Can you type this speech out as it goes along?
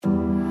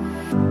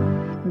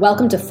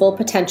Welcome to Full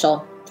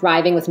Potential,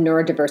 Thriving with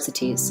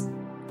Neurodiversities.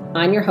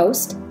 I'm your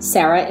host,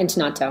 Sarah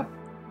Intonato.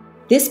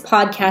 This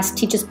podcast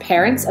teaches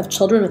parents of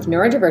children with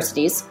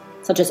neurodiversities,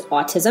 such as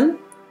autism,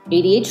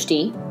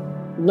 ADHD,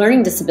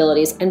 learning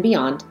disabilities, and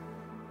beyond,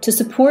 to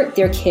support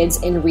their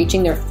kids in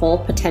reaching their full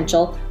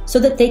potential so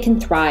that they can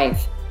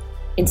thrive,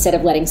 instead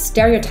of letting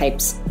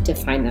stereotypes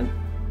define them.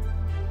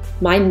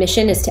 My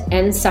mission is to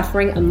end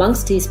suffering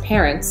amongst these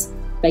parents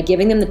by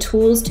giving them the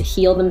tools to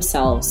heal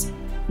themselves,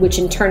 which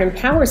in turn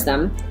empowers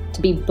them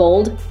to be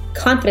bold,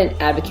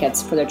 confident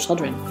advocates for their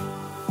children.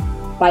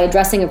 By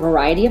addressing a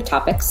variety of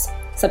topics,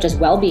 such as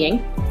well-being,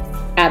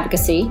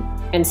 advocacy,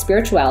 and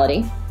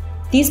spirituality,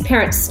 these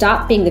parents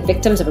stop being the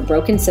victims of a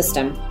broken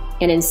system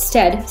and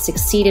instead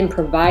succeed in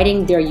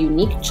providing their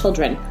unique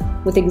children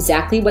with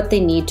exactly what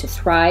they need to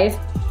thrive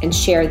and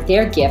share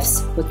their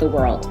gifts with the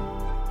world.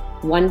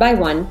 One by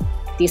one,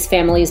 these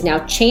families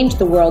now change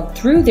the world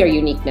through their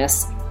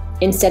uniqueness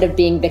instead of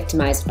being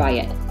victimized by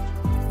it.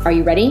 Are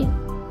you ready?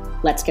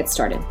 Let's get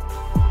started.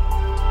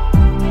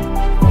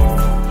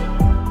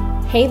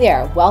 Hey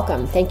there,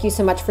 welcome. Thank you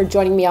so much for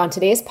joining me on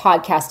today's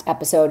podcast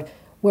episode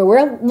where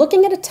we're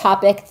looking at a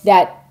topic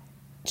that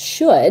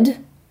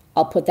should,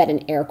 I'll put that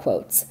in air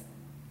quotes,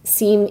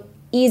 seem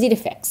easy to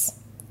fix.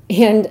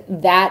 And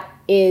that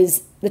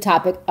is the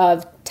topic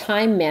of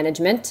time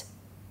management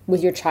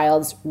with your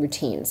child's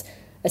routines,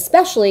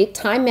 especially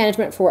time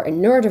management for a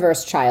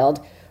neurodiverse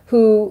child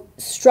who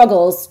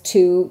struggles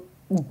to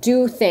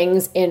do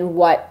things in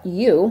what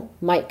you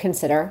might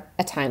consider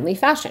a timely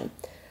fashion.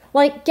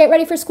 Like get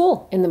ready for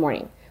school in the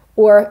morning,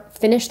 or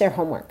finish their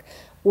homework,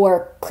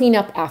 or clean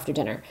up after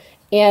dinner.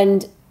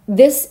 And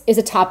this is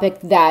a topic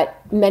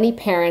that many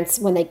parents,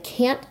 when they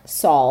can't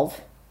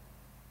solve,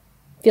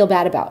 feel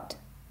bad about,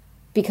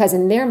 because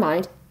in their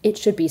mind, it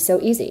should be so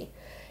easy.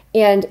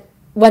 And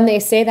when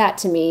they say that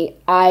to me,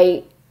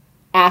 I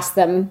ask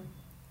them,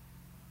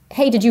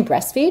 hey, did you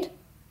breastfeed?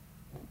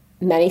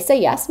 Many say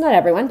yes, not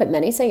everyone, but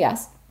many say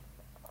yes.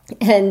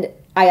 And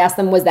I ask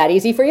them, was that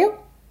easy for you?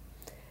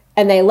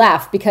 And they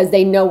laugh because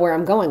they know where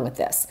I'm going with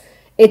this.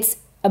 It's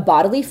a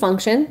bodily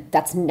function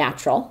that's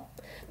natural,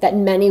 that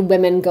many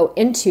women go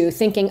into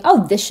thinking,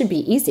 oh, this should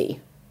be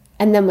easy.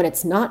 And then when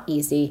it's not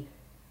easy,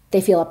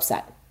 they feel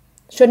upset.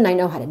 Shouldn't I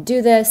know how to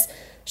do this?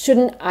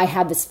 Shouldn't I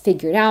have this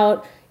figured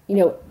out?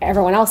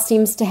 Everyone else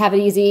seems to have it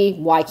easy.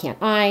 Why can't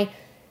I?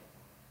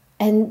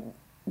 And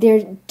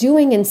they're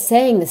doing and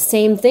saying the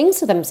same things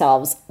to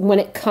themselves when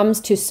it comes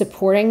to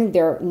supporting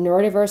their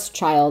neurodiverse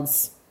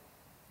child's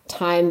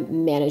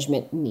time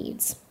management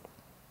needs.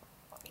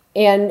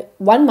 And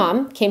one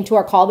mom came to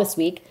our call this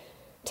week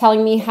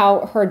telling me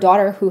how her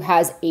daughter, who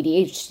has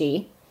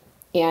ADHD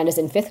and is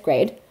in 5th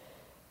grade,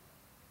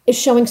 is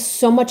showing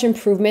so much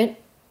improvement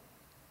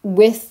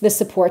with the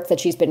support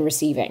that she's been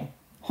receiving.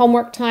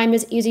 Homework time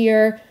is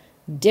easier,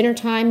 dinner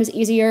time is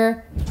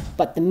easier,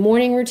 but the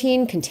morning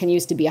routine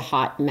continues to be a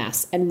hot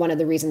mess. And one of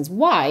the reasons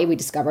why, we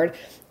discovered,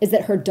 is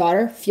that her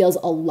daughter feels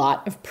a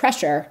lot of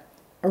pressure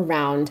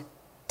around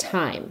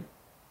time.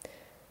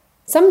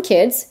 Some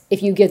kids,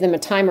 if you give them a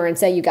timer and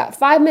say you got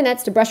 5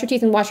 minutes to brush your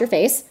teeth and wash your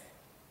face,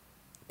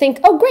 think,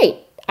 oh great,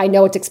 I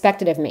know what's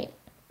expected of me.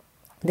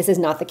 This is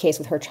not the case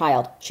with her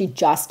child. She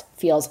just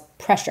feels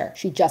pressure.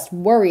 She just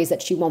worries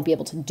that she won't be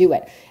able to do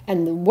it.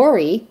 And the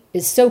worry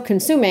is so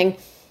consuming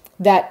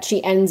that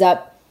she ends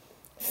up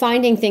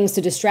finding things to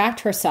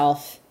distract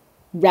herself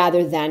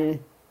rather than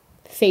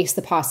face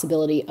the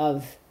possibility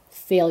of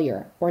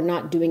failure or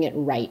not doing it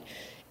right.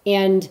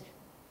 And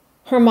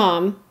her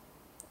mom,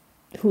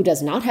 who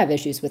does not have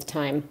issues with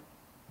time,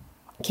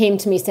 came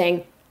to me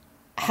saying,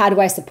 how do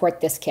I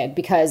support this kid?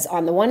 Because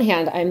on the one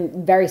hand,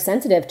 I'm very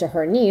sensitive to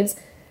her needs.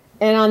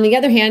 And on the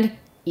other hand,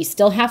 you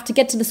still have to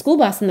get to the school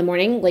bus in the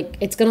morning. Like,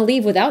 it's going to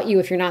leave without you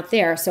if you're not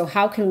there. So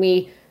how can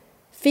we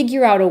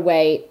figure out a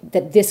way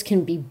that this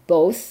can be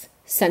both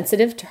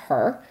sensitive to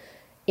her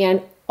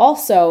and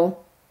also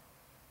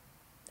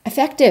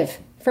effective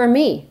for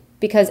me?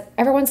 Because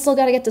everyone's still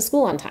got to get to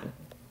school on time.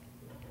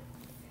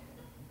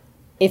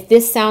 If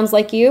this sounds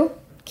like you,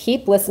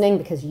 keep listening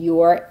because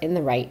you're in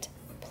the right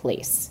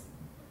place.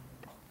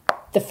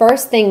 The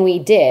first thing we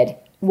did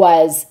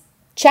was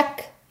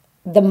check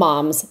the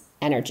mom's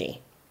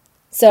energy.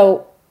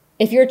 So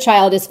if your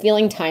child is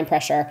feeling time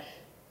pressure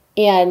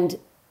and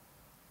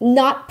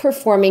not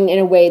performing in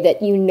a way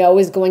that you know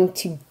is going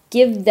to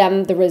give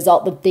them the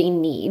result that they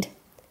need,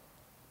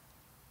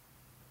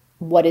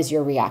 what is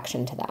your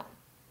reaction to that?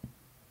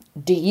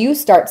 Do you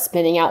start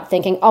spinning out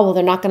thinking, oh, well,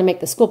 they're not going to make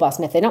the school bus.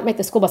 And if they don't make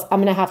the school bus, I'm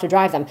going to have to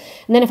drive them.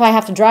 And then if I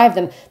have to drive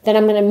them, then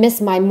I'm going to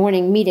miss my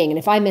morning meeting. And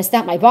if I miss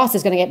that, my boss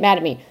is going to get mad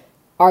at me.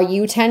 Are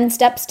you 10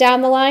 steps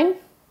down the line?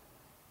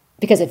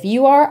 Because if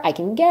you are, I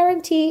can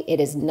guarantee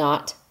it is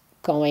not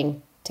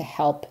going to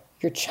help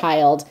your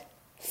child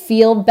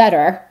feel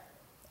better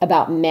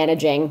about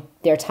managing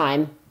their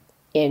time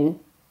in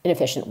an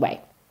efficient way.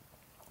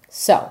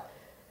 So,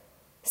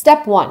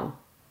 step 1,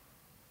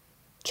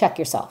 check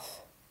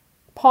yourself.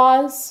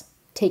 Pause,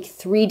 take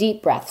 3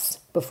 deep breaths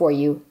before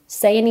you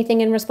say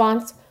anything in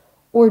response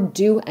or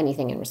do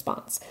anything in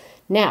response.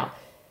 Now,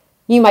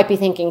 you might be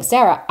thinking,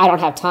 Sarah, I don't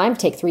have time to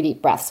take 3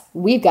 deep breaths.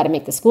 We've got to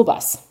make the school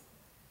bus.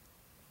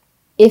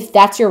 If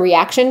that's your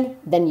reaction,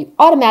 then you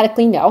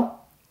automatically know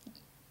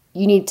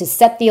you need to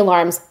set the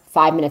alarms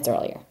 5 minutes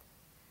earlier,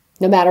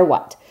 no matter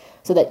what,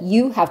 so that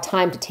you have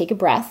time to take a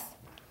breath,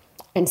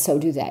 and so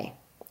do they.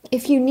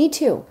 If you need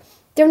to,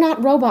 they're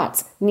not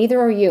robots, neither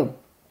are you.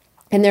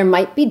 And there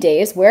might be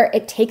days where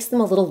it takes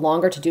them a little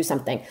longer to do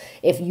something.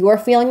 If you're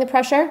feeling the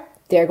pressure,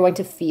 they're going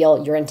to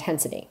feel your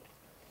intensity.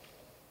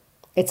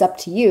 It's up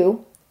to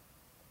you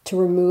to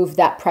remove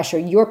that pressure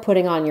you're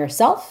putting on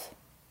yourself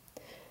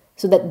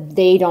so that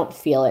they don't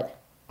feel it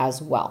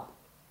as well.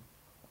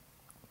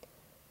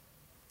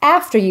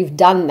 After you've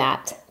done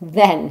that,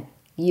 then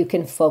you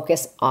can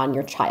focus on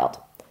your child.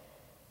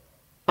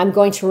 I'm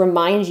going to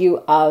remind you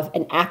of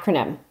an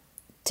acronym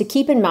to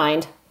keep in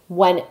mind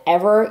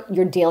whenever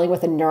you're dealing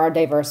with a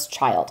neurodiverse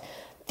child.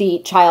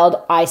 The child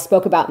I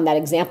spoke about in that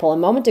example a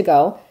moment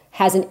ago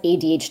has an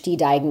ADHD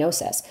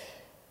diagnosis.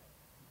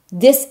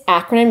 This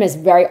acronym is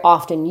very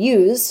often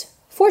used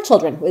for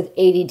children with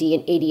ADD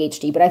and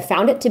ADHD, but I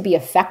found it to be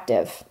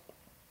effective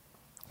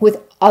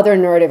with other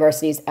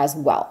neurodiversities as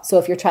well. So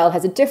if your child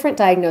has a different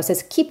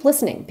diagnosis, keep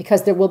listening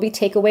because there will be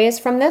takeaways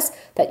from this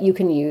that you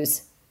can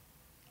use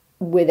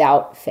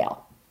without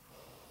fail.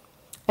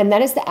 And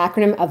that is the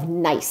acronym of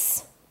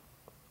NICE.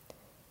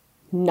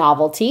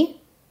 Novelty,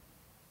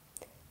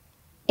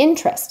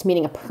 interest,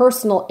 meaning a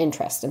personal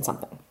interest in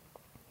something,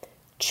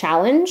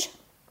 challenge,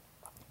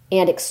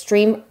 and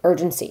extreme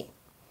urgency.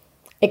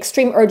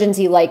 Extreme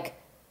urgency like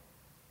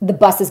the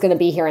bus is going to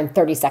be here in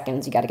 30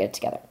 seconds, you got to get it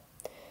together.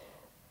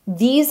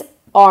 These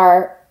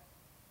are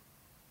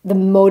the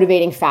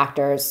motivating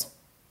factors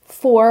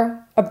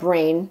for a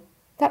brain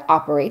that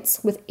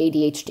operates with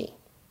ADHD.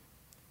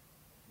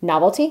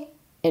 Novelty,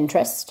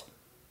 interest,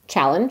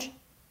 challenge,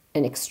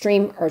 and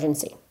extreme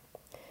urgency.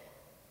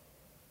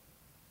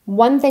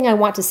 One thing I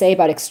want to say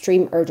about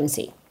extreme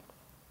urgency.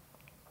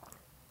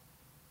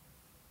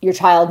 Your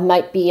child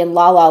might be in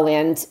La La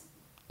Land,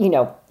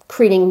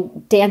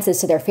 creating dances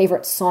to their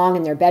favorite song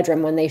in their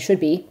bedroom when they should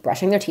be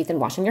brushing their teeth and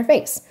washing their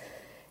face.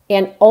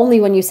 And only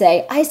when you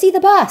say, I see the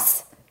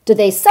bus, do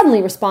they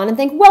suddenly respond and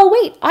think, well,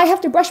 wait, I have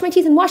to brush my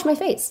teeth and wash my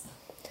face.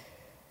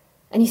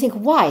 And you think,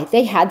 why?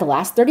 They had the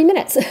last 30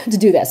 minutes to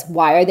do this.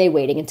 Why are they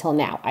waiting until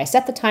now? I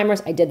set the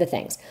timers, I did the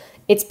things.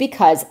 It's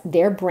because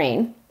their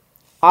brain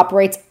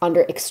operates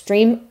under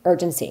extreme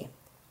urgency.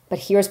 But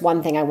here's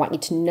one thing I want you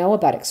to know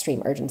about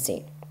extreme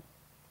urgency.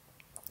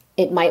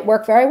 It might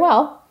work very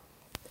well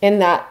in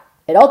that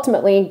it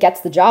ultimately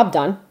gets the job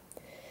done,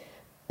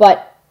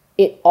 but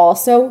it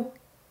also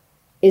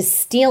is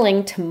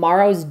stealing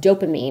tomorrow's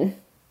dopamine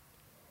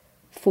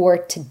for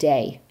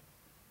today.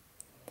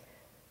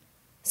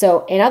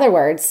 So in other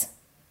words,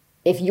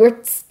 if you're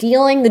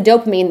stealing the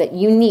dopamine that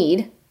you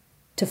need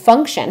to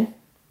function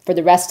for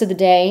the rest of the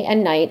day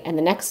and night and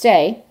the next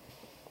day,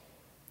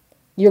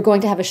 you're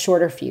going to have a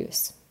shorter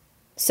fuse.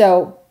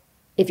 So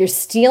if you're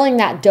stealing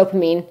that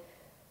dopamine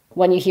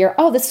when you hear,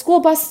 oh, the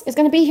school bus is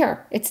going to be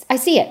here. I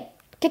see it.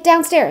 Get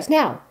downstairs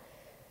now.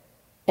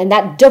 And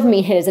that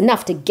dopamine hit is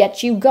enough to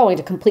get you going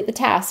to complete the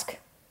task.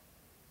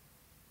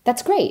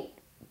 That's great.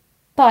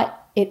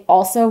 But it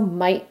also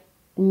might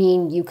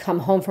mean you come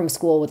home from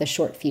school with a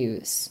short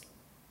fuse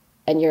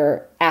and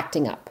you're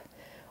acting up,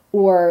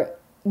 or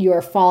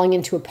you're falling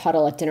into a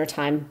puddle at dinner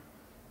time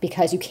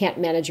because you can't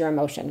manage your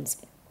emotions.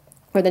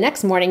 Or the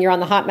next morning you're on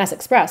the Hot Mess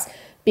Express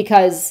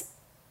because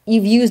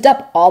you've used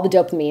up all the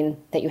dopamine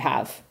that you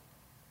have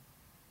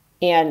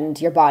and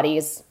your body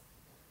is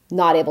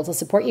not able to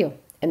support you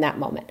in that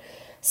moment.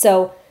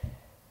 So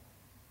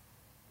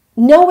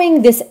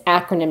knowing this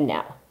acronym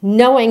now,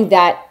 knowing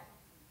that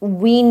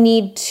we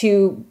need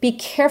to be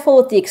careful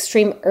with the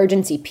extreme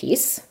urgency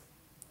piece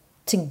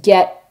to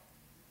get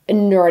a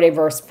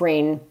neurodiverse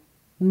brain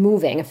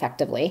moving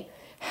effectively,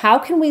 how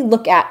can we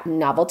look at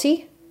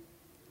novelty,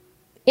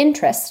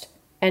 interest,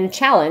 and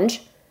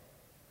challenge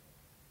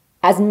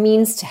as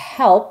means to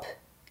help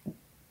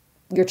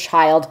your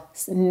child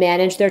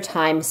manage their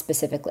time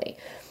specifically?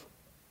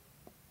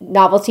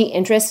 Novelty,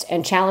 interest,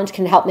 and challenge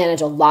can help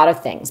manage a lot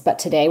of things, but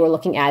today we're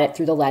looking at it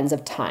through the lens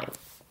of time.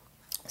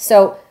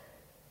 So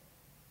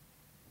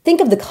think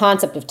of the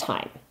concept of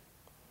time.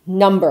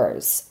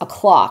 Numbers, a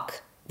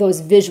clock, those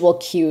visual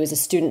cues a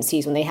student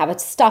sees when they have a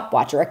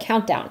stopwatch or a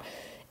countdown.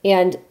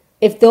 And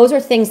if those are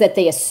things that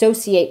they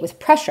associate with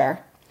pressure,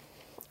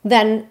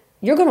 then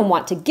you're going to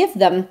want to give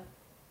them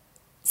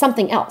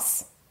something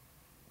else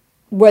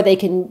where they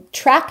can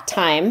track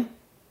time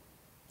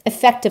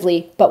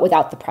effectively but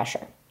without the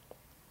pressure.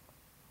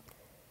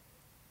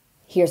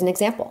 Here's an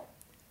example.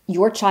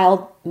 Your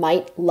child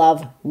might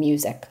love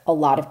music. A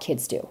lot of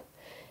kids do.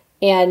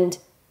 And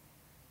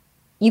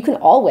you can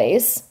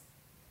always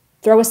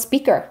throw a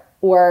speaker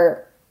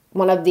or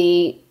one of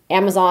the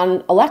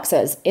Amazon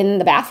Alexas in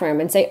the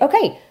bathroom and say,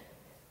 okay,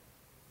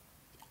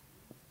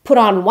 put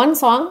on one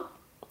song,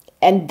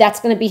 and that's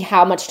going to be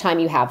how much time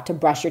you have to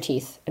brush your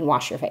teeth and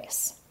wash your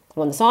face.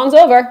 When the song's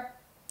over,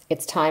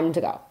 it's time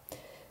to go.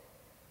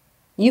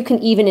 You can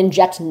even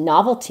inject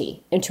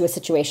novelty into a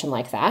situation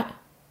like that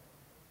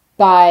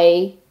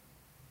by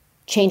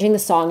changing the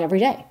song every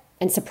day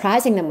and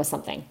surprising them with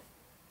something.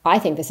 I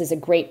think this is a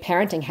great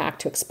parenting hack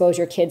to expose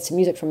your kids to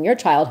music from your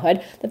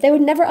childhood that they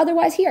would never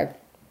otherwise hear.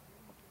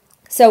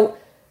 So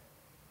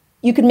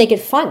you could make it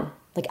fun.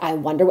 Like, I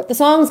wonder what the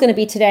song's going to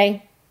be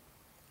today.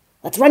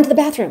 Let's run to the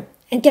bathroom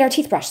and get our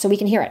teeth brushed so we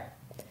can hear it.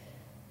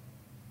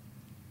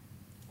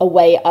 A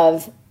way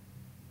of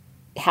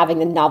having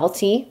the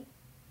novelty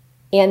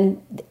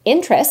and the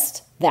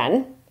interest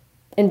then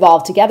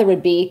involved together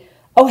would be,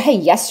 oh, hey,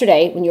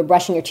 yesterday when you were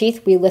brushing your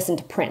teeth, we listened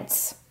to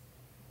Prince.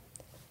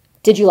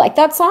 Did you like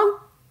that song?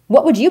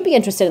 What would you be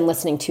interested in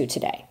listening to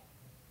today?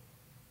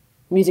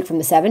 Music from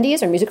the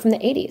 70s or music from the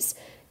 80s?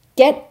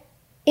 Get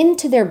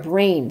into their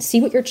brain, see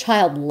what your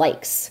child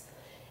likes,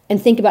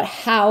 and think about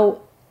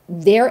how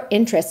their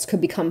interests could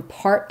become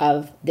part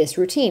of this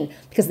routine,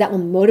 because that will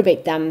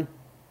motivate them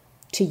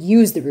to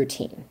use the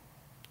routine.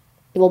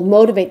 It will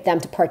motivate them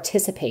to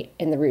participate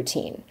in the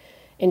routine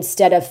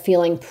instead of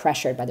feeling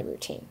pressured by the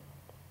routine.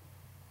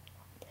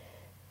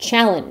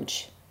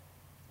 Challenge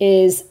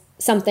is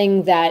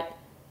something that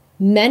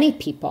many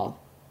people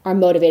are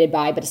motivated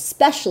by, but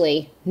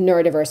especially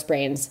neurodiverse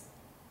brains,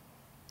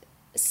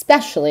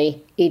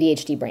 especially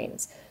ADHD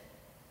brains.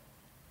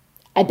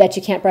 I bet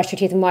you can't brush your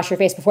teeth and wash your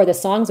face before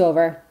this song's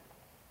over.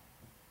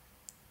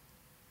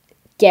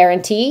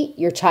 Guarantee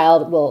your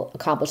child will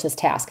accomplish this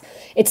task.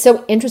 It's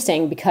so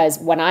interesting because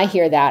when I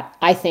hear that,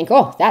 I think,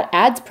 oh, that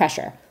adds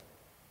pressure.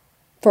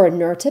 For a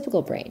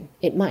neurotypical brain,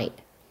 it might.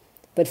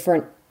 But for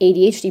an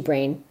ADHD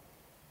brain,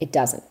 it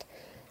doesn't.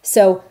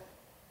 So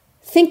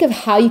think of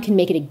how you can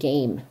make it a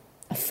game,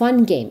 a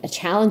fun game, a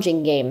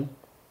challenging game,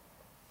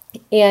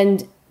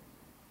 and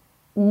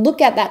look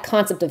at that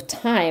concept of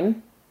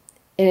time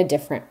in a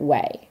different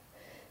way.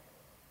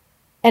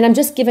 And I'm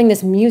just giving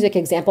this music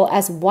example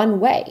as one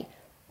way,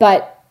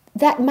 but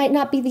that might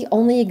not be the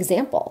only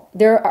example.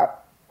 There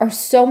are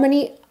so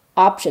many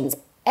options,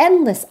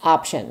 endless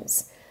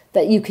options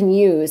that you can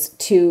use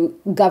to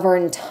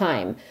govern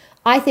time.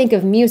 I think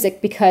of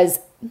music because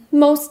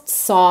most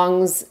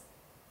songs,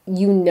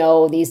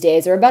 these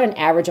days are about an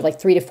average of like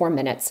 3 to 4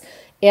 minutes.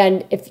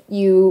 And if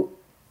you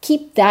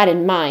keep that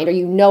in mind, or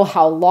you know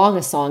how long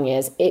a song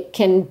is, it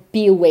can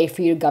be a way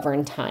for you to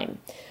govern time.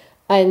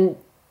 And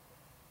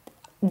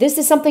this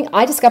is something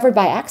I discovered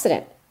by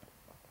accident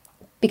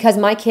because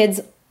my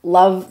kids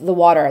love the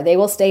water. They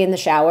will stay in the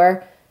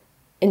shower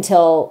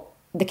until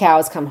the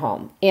cows come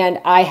home.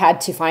 And I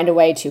had to find a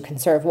way to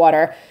conserve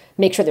water,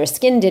 make sure their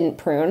skin didn't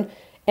prune,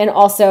 and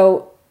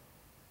also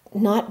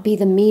not be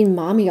the mean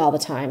mommy all the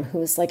time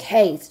who's like,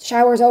 hey,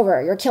 shower's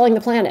over, you're killing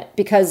the planet,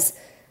 because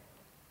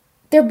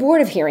they're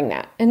bored of hearing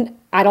that. And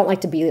I don't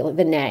like to be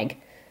the nag.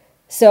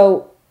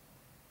 So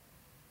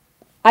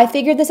I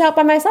figured this out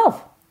by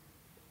myself.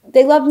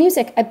 They love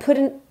music. I put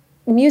in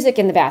music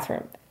in the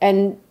bathroom.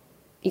 And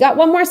you got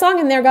one more song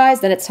in there, guys,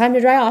 then it's time to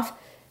dry off.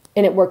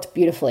 And it worked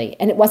beautifully.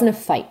 And it wasn't a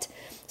fight.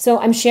 So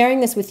I'm sharing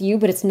this with you,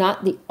 but it's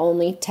not the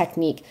only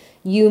technique.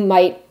 You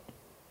might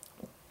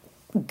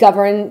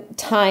govern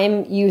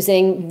time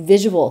using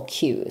visual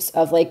cues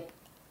of like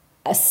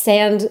a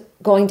sand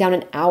going down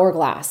an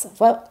hourglass.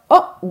 Well,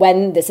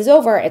 when this is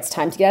over, it's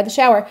time to get out of the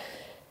shower.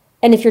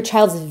 And if your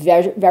child's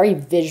very, very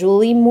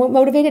visually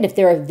motivated, if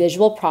they're a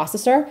visual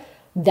processor,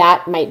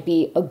 that might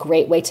be a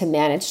great way to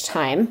manage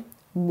time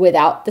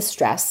without the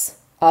stress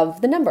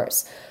of the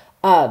numbers.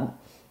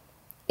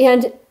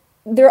 And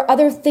there are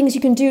other things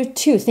you can do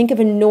too. Think of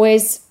a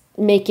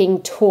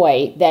noise-making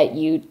toy that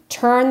you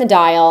turn the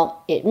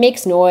dial, it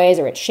makes noise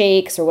or it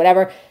shakes or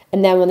whatever,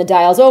 and then when the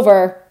dial's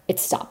over, it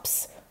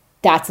stops.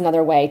 That's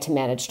another way to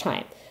manage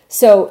time.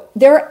 So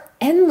there are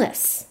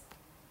endless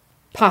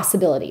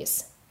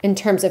possibilities in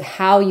terms of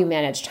how you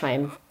manage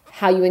time,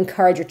 how you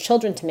encourage your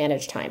children to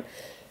manage time,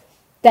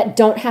 that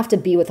don't have to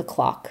be with a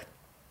clock.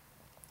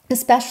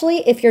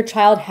 Especially if your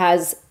child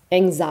has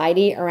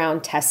anxiety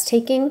around test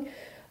taking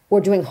or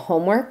doing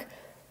homework,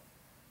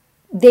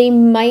 they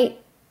might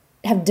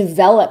have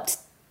developed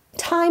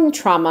time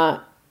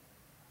trauma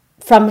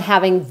from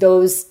having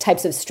those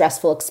types of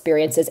stressful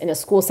experiences in a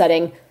school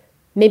setting,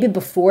 maybe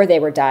before they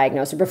were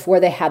diagnosed or before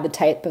they had the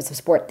type of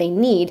support they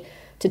need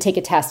to take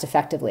a test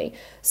effectively.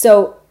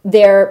 So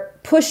their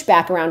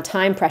pushback around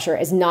time pressure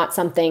is not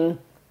something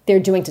they're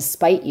doing to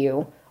spite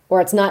you, or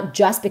it's not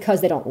just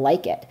because they don't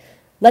like it.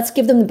 Let's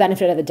give them the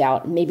benefit of the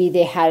doubt. Maybe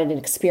they had an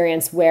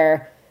experience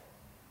where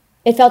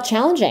it felt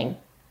challenging,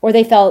 or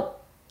they felt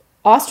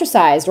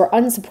ostracized or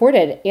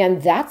unsupported,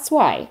 and that's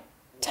why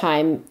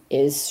time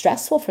is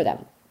stressful for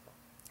them.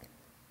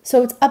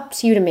 So it's up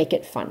to you to make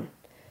it fun.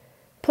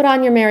 Put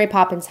on your Mary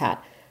Poppins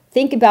hat.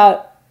 Think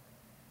about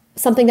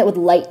something that would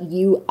light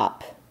you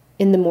up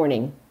in the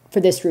morning for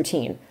this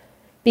routine.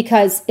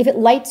 Because if it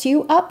lights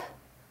you up,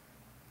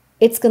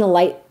 it's going to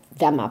light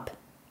them up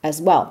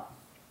as well.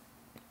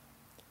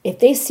 If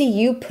they see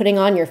you putting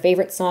on your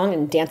favorite song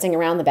and dancing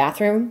around the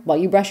bathroom while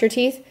you brush your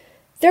teeth,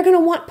 they're going to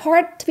want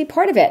to be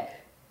part of it.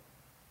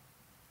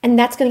 And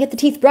that's going to get the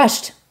teeth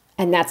brushed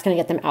and that's going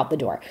to get them out the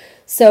door.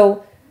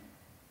 So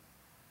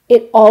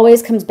it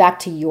always comes back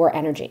to your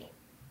energy.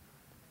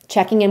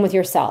 Checking in with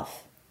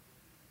yourself.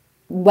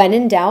 When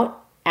in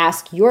doubt,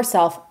 ask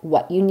yourself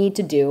what you need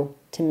to do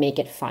to make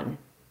it fun.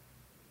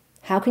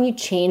 How can you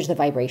change the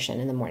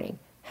vibration in the morning?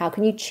 How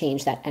can you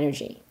change that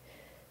energy?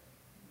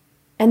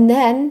 And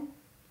then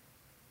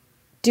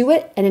do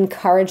it and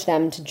encourage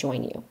them to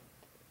join you.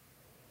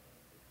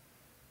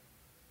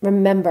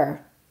 Remember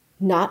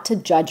not to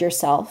judge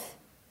yourself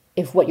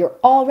if what you're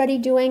already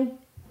doing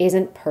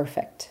isn't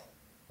perfect.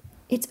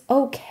 It's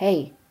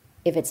okay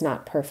if it's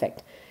not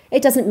perfect.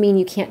 It doesn't mean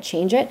you can't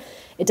change it.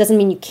 It doesn't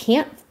mean you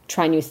can't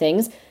try new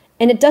things.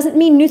 And it doesn't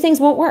mean new things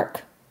won't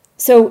work.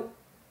 So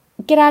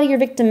get out of your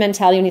victim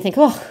mentality when you think,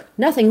 oh,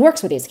 nothing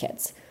works with these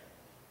kids.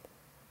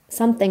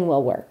 Something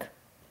will work.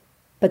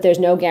 But there's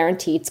no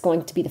guarantee it's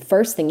going to be the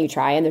first thing you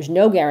try, and there's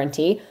no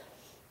guarantee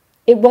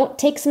it won't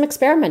take some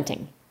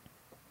experimenting.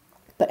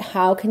 But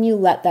how can you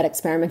let that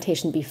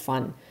experimentation be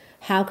fun?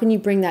 How can you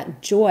bring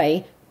that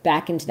joy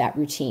back into that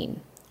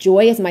routine?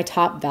 Joy is my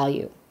top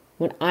value.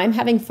 When I'm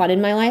having fun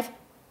in my life,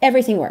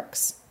 everything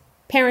works.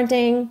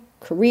 Parenting,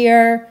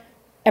 career,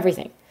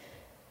 everything.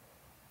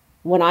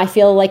 When I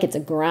feel like it's a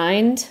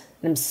grind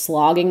and I'm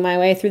slogging my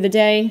way through the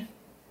day,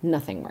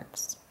 nothing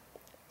works.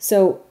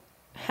 So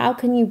how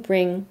can you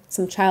bring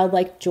some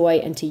childlike joy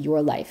into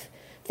your life?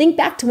 Think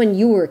back to when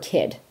you were a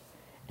kid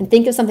and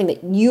think of something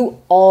that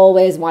you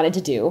always wanted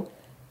to do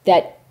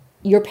that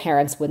your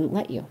parents wouldn't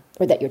let you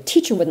or that your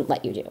teacher wouldn't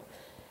let you do.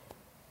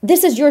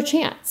 This is your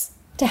chance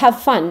to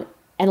have fun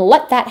and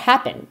let that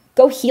happen.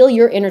 Go heal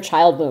your inner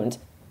child wound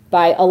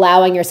by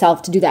allowing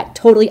yourself to do that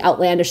totally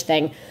outlandish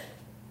thing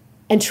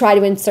and try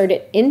to insert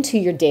it into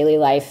your daily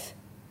life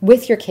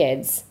with your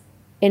kids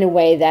in a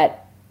way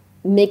that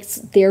makes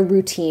their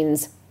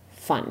routines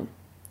fun.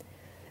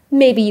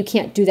 Maybe you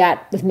can't do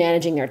that with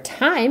managing their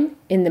time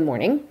in the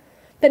morning,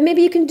 but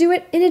maybe you can do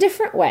it in a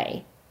different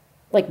way,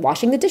 like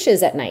washing the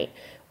dishes at night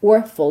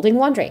or folding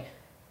laundry.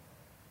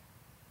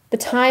 The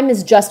time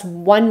is just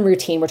one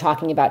routine we're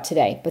talking about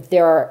today, but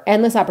there are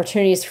endless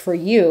opportunities for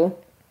you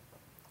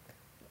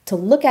to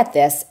look at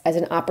this as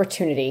an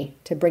opportunity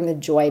to bring the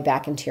joy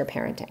back into your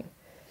parenting.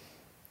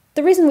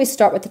 The reason we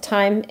start with the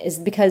time is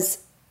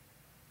because,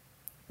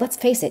 let's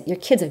face it, your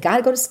kids have got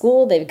to go to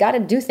school, they've got to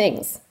do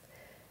things.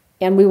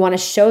 And we want to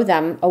show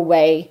them a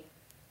way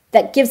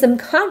that gives them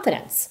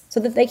confidence so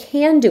that they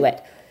can do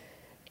it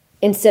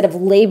instead of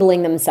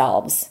labeling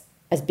themselves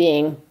as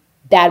being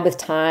bad with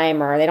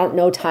time or they don't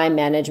know time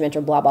management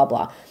or blah, blah,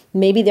 blah.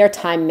 Maybe their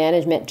time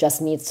management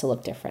just needs to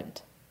look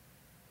different.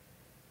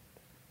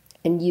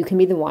 And you can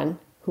be the one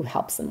who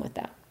helps them with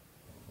that.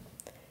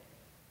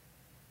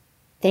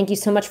 Thank you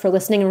so much for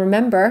listening. And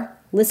remember,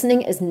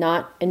 listening is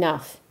not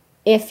enough.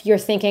 If you're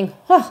thinking,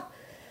 oh,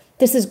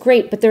 this is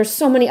great, but there's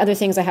so many other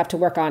things I have to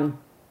work on,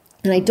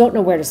 and I don't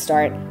know where to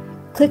start,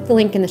 click the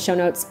link in the show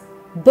notes,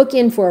 book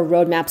in for a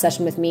roadmap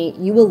session with me.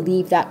 You will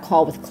leave that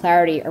call with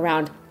clarity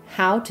around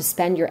how to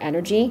spend your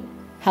energy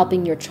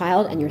helping your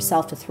child and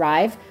yourself to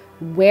thrive,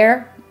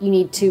 where you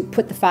need to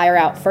put the fire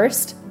out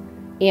first,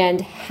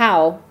 and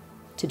how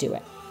to do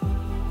it.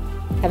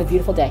 Have a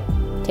beautiful day.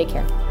 Take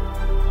care.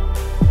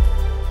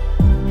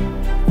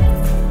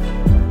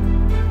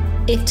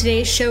 If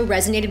today's show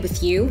resonated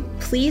with you,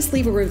 please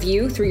leave a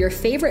review through your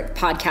favorite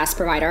podcast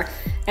provider,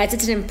 as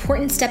it's an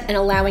important step in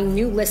allowing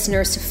new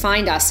listeners to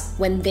find us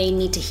when they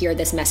need to hear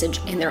this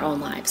message in their own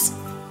lives.